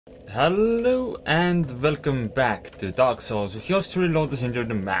Hello and welcome back to Dark Souls with yours truly, Lord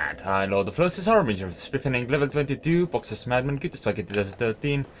the Mad. I Lord the Flows, Harbinger of Spiffening, level 22, Boxes Madman, Good to Strike at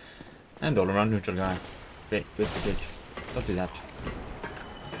 2013, and all around neutral guy. Wait. Don't do that.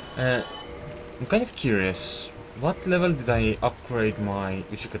 I'm kind of curious. What level did I upgrade my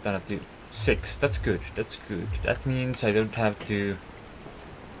Ushikatana to? 6. That's good. That means I don't have to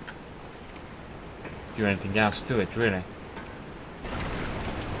do anything else to it, really.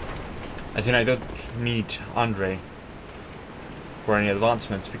 As in, I don't need Andre for any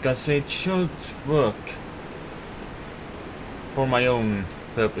advancements, because it should work for my own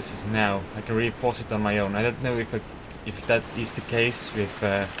purposes now. I can reinforce it on my own. I don't know if that is the case with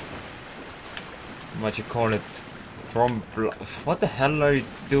what you call it, from what the hell are you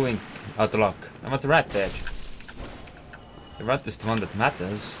doing, out of luck? I'm at the rat there. The rat is the one that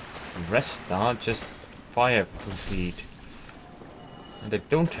matters. The rest are just fire to feed. And I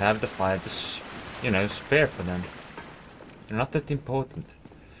don't have the fire to, spare for them. They're not that important.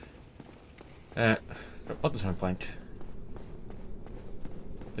 What was my point?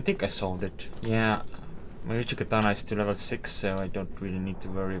 I think I solved it. Yeah, my Uchigatana is to level 6, so I don't really need to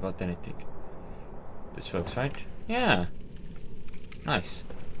worry about anything. This works, right? Yeah. Nice.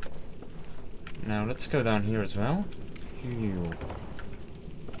 Now let's go down here as well. Phew.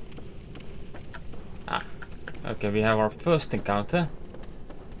 Ah. Okay, we have our first encounter.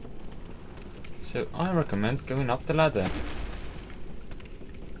 So I recommend going up the ladder,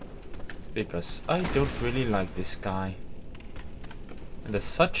 because I don't really like this guy. And as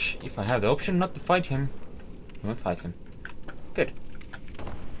such, if I have the option not to fight him, I won't fight him. Good.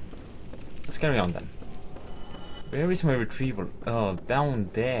 Let's carry on then. Where is my retrieval? Oh, down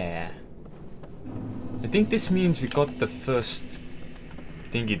there. I think this means we got the first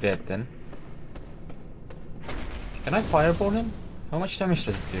thingy dead then. Can I fireball him? How much damage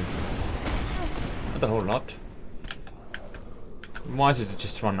does it do? Not a whole lot. Why is it to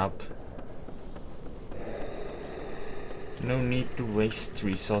just run up? No need to waste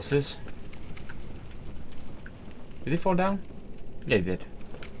resources. Did he fall down? Yeah, he did.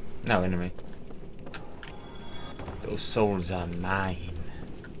 Now, anyway. Those souls are mine.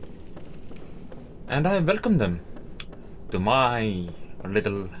 And I welcome them to my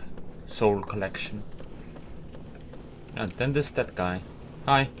little soul collection. And then there's that guy.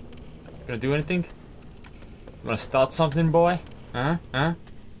 Hi. Gonna do anything? Wanna start something, boy? Huh?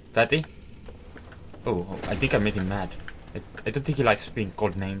 Fatty? Oh, I think I made him mad. I don't think he likes being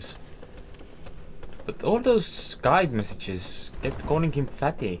called names. But all those guide messages kept calling him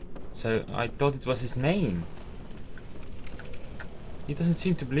Fatty, so I thought it was his name. He doesn't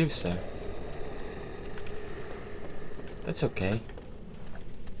seem to believe so. That's okay.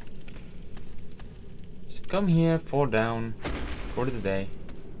 Just come here, fall down, call it a day.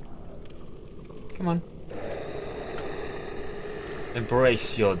 Come on.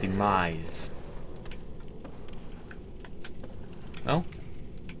 Embrace your demise. Oh?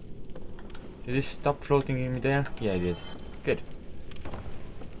 Did he stop floating in midair? Yeah, he did. Good.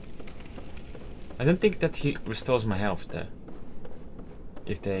 I don't think that he restores my health though,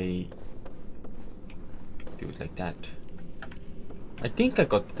 if they do it like that. I think I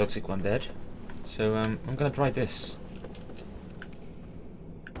got the toxic one dead, so I'm gonna try this.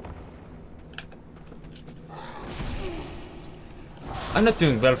 I'm not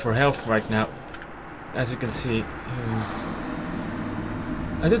doing well for health right now, as you can see.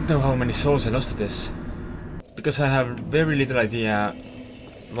 I don't know how many souls I lost to this, because I have very little idea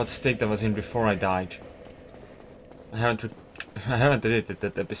what state I was in before I died. I haven't edited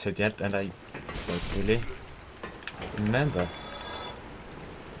that episode yet, and I don't really remember.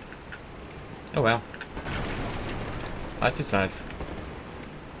 Oh well. Life is life.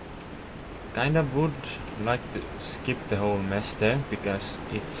 Kinda would like to skip the whole mess there, because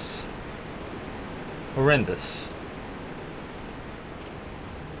it's horrendous.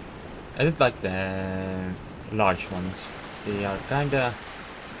 I don't like the large ones. They are kinda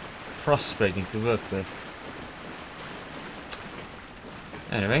frustrating to work with.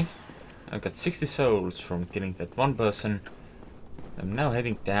 Anyway, I've got 60 souls from killing that one person. I'm now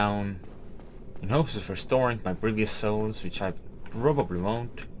heading down in hopes of restoring my previous souls, which I probably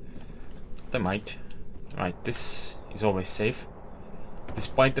won't. But I might. Right, this is always safe.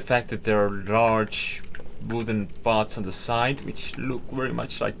 Despite the fact that there are large wooden parts on the side, which look very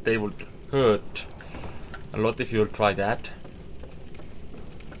much like they would hurt a lot if you'll try that.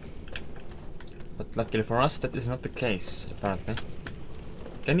 But luckily for us, that is not the case, apparently.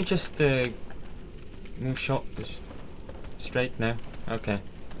 Can you just move straight now? Okay.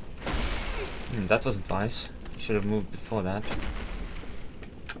 That wasn't wise. You should have moved before that.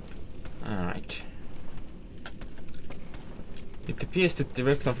 It appears that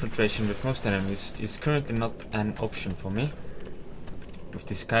direct confrontation with most enemies is currently not an option for me. With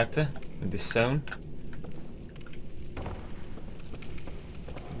this character, in this zone.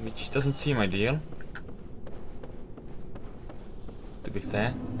 Which doesn't seem ideal. To be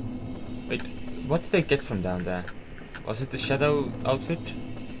fair. Wait, what did I get from down there? Was it the shadow outfit?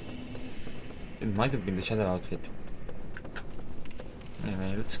 It might have been the shadow outfit.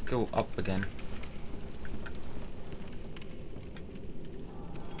 Anyway, let's go up again.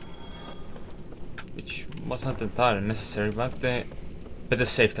 Which was not entirely necessary, but better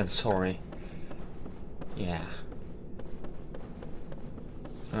safe than sorry. Yeah.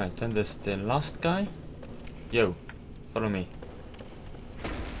 Alright, then there's the last guy. Yo, follow me.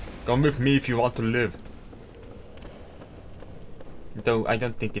 Come with me if you want to live. Though I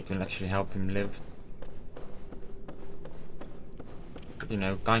don't think it will actually help him live. But, you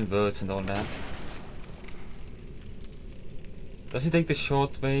know, kind words and all that. Does he take the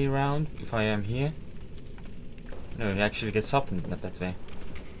short way around if I am here? No, he actually gets up and not that way.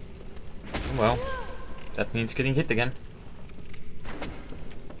 Oh well, that means getting hit again.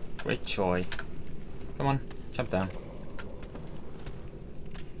 Great joy. Come on, jump down.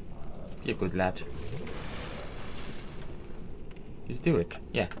 Be a good lad. Did you do it?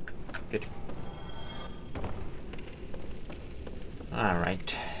 Yeah, good.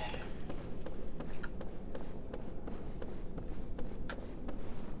 Alright.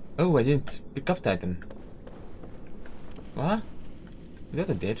 Oh, I didn't pick up the item. What? I thought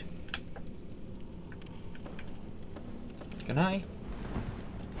I did. Can I?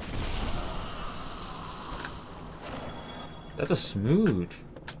 That was smooth.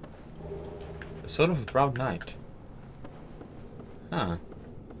 Sort of a proud knight. Huh.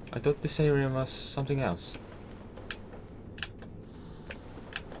 I thought this area was something else.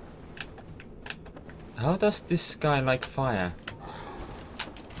 How does this guy like fire?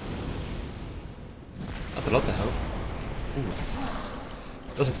 Not a lot, I hope.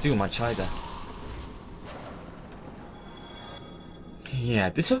 Ooh. Doesn't do much either. Yeah,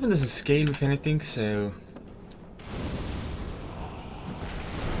 this weapon doesn't scale with anything, so...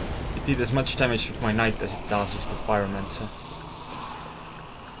 It did as much damage with my knight as it does with the pyromancer.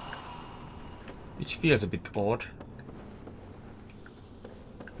 Which feels a bit odd.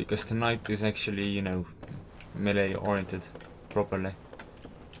 Because the knight is actually, you know, melee oriented properly.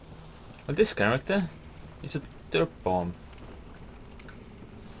 Well, this character is a derp bomb.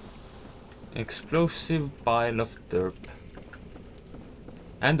 Explosive pile of derp.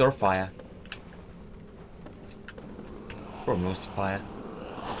 And or fire. Or most fire.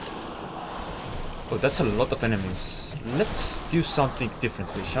 Oh, that's a lot of enemies. Let's do something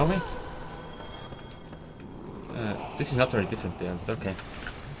differently, shall we? This is not very different there, but okay.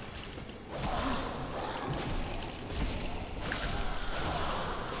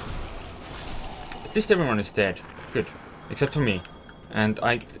 At least everyone is dead. Good. Except for me. And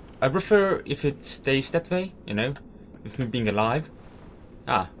I prefer if it stays that way, you know? With me being alive.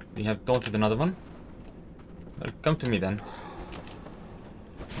 Ah, we have daunted another one. Well, come to me then.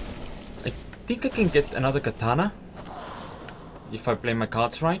 I think I can get another katana. If I play my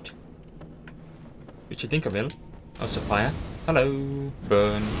cards right. Which I think I will. Also fire. Hello.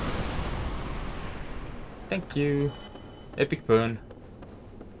 Burn. Thank you. Epic burn.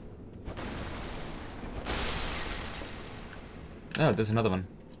 Oh, there's another one.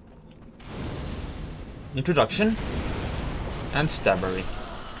 Introduction. And stabbery.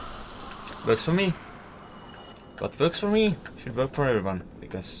 Works for me. What works for me should work for everyone.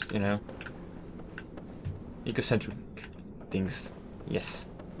 Because, you know... egocentric things. Yes.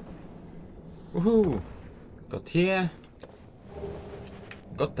 Woohoo! Got here.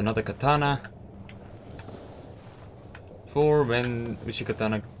 Got another katana. For when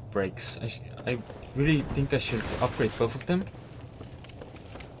Uchikatana breaks. I really think I should upgrade both of them.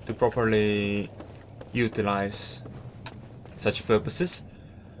 To properly utilize such purposes.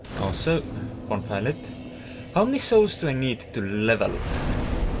 Also, bonfire lit. How many souls do I need to level?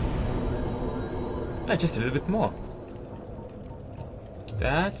 Just a little bit more.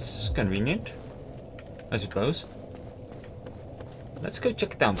 That's convenient, I suppose. Let's go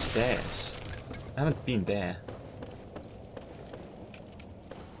check downstairs. I haven't been there.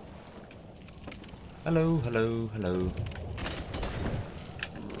 Hello, hello, hello.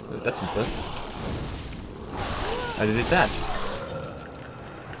 Oh, that didn't work. I did that.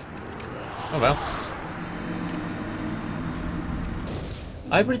 Oh well.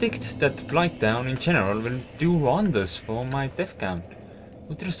 I predict that Blightdown in general will do wonders for my death count.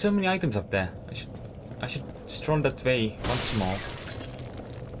 Oh, there are so many items up there. I should stroll that way once more.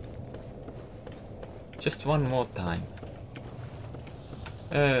 Just one more time.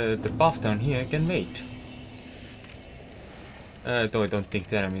 The path down here can wait. Though I don't think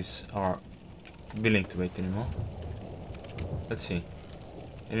the enemies are willing to wait anymore. Let's see.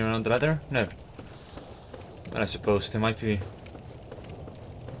 Anyone on the ladder? No. Well, I suppose they might be...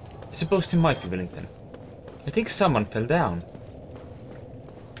 I suppose they might be willing then. I think someone fell down.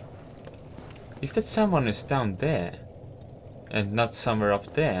 If that someone is down there, and not somewhere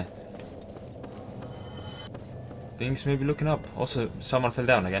up there, things may be looking up. Also, someone fell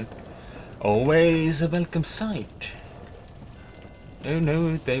down again. Always a welcome sight. Oh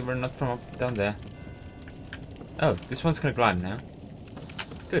no, they were not from up down there. Oh, this one's gonna climb now.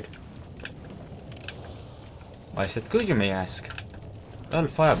 Good. Why is that good, you may ask? Well,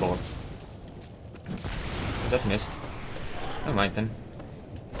 fireball. That missed. Never mind then.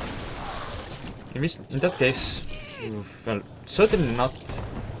 In that case, well, certainly not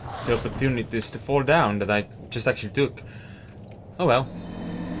the opportunities to fall down that I just actually took. Oh well.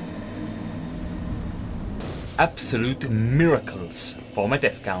 Absolute miracles for my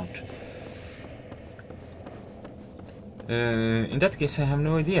death count. In that case, I have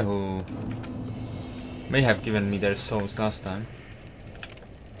no idea who may have given me their souls last time.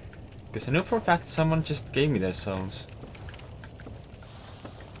 Because I know for a fact someone just gave me their souls.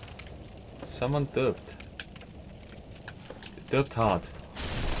 Someone duped. Duped hard.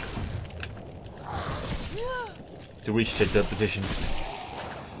 To reach their dub position.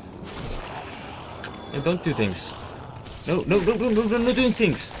 And don't do things. No doing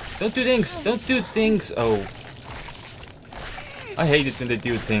things. Don't do things. Don't do things. Oh. I hate it when they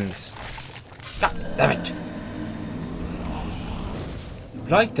do things. God damn it.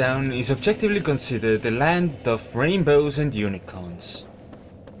 Blighttown is objectively considered the land of rainbows and unicorns.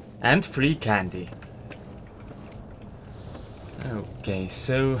 And free candy. Okay,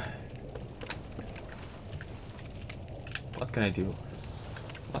 so... what can I do?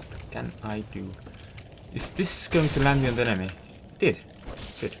 What can I do? Is this going to land me on the enemy? It did.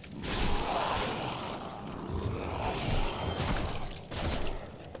 Good.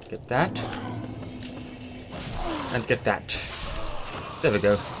 Get that. And get that. There we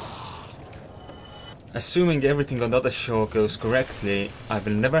go. Assuming everything on the other shore goes correctly, I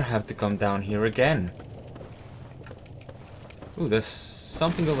will never have to come down here again. Ooh, there's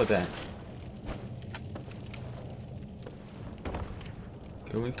something over there.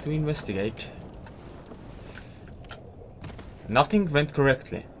 Going to investigate. Nothing went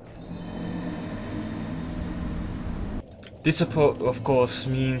correctly. This of course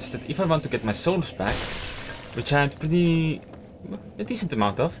means that if I want to get my souls back, which I had a decent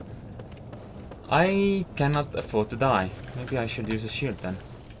amount of, I cannot afford to die. Maybe I should use a shield then.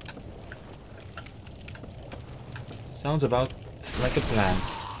 Sounds about like a plan.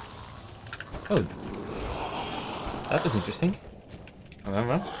 Oh, that was interesting.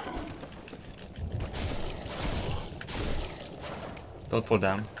 However, don't fall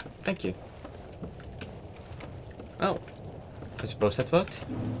down. Thank you. Well, I suppose that worked.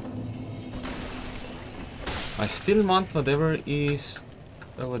 I still want whatever is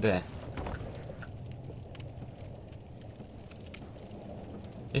over there.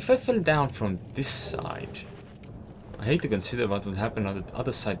 If I fell down from this side, I hate to consider what would happen on the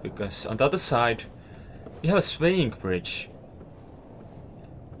other side, because on the other side you have a swaying bridge.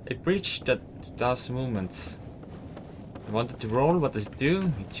 A bridge that does movements. I wanted to roll, what does it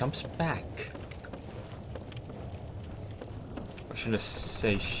do? It jumps back. Or should I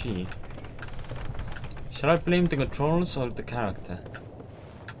say she? Shall I blame the controls or the character?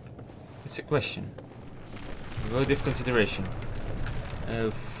 It's a question. Worthy of consideration.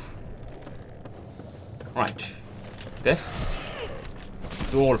 Right. Death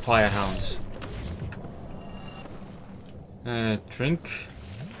to all firehounds. Drink.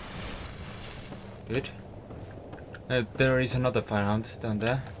 Good. There is another firehound down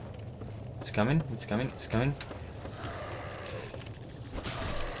there. It's coming, it's coming, it's coming.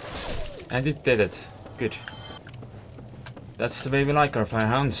 And it did it. Good. That's the way we like our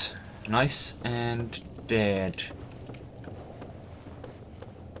firehounds. Nice and dead.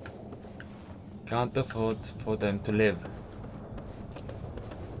 Can't afford for them to live.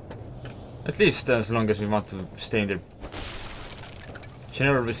 At least as long as we want to stay in the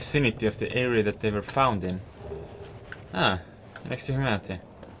general vicinity of the area that they were found in. Ah, next to humanity.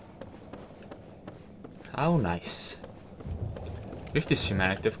 How nice. With this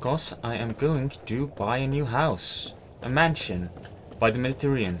humanity, of course, I am going to buy a new house. A mansion by the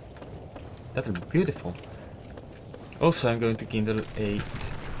Mediterranean. That'll be beautiful. Also, I'm going to kindle a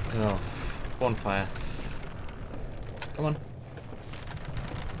bonfire. Come on.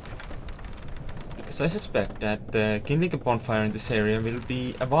 Because I suspect that kindling a bonfire in this area will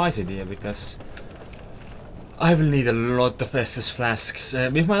be a wise idea, because I will need a lot of Estus flasks.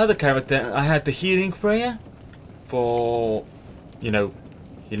 With my other character, I had the healing prayer for, you know,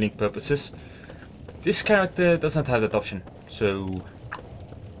 healing purposes. This character does not have that option, so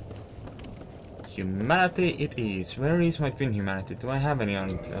humanity it is. Where is my twin humanity? Do I have any on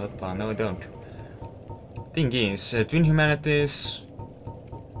the hotbar? No, I don't. Thing is, twin humanities,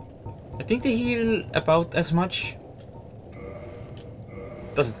 I think they heal about as much.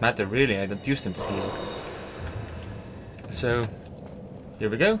 Doesn't matter really, I don't use them to heal. So,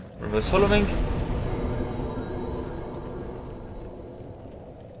 here we go, reverse hollowing.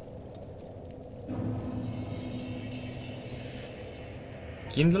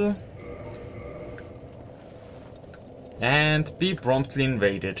 Kindle. And be promptly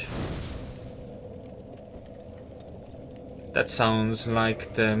invaded. That sounds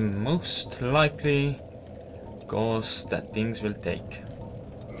like the most likely course that things will take.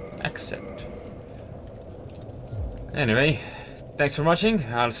 Accept. Anyway, thanks for watching.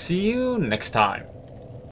 I'll see you next time.